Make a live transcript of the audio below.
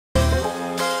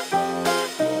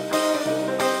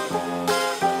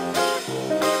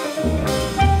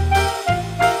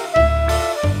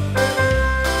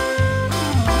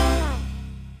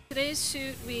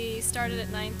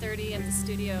the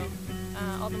studio.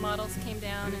 All the models came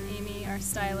down, and Amy, our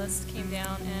stylist, came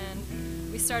down,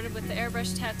 and we started with the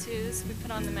airbrush tattoos. We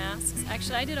put on the masks.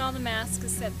 Actually, I did all the masks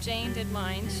except Jane did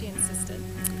mine. She insisted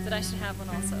that I should have one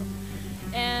also.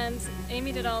 And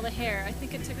Amy did all the hair. I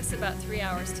think it took us about 3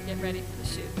 hours to get ready for the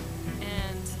shoot.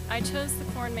 And I chose the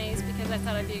corn maze because I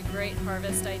thought it'd be a great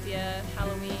harvest idea,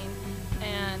 Halloween,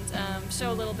 and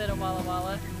show a little bit of Walla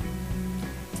Walla.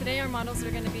 Today our models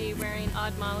are going to be wearing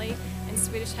Odd Molly and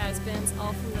Swedish Hasbeens,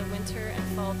 all from the winter and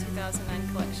fall 2009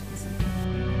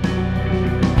 collections.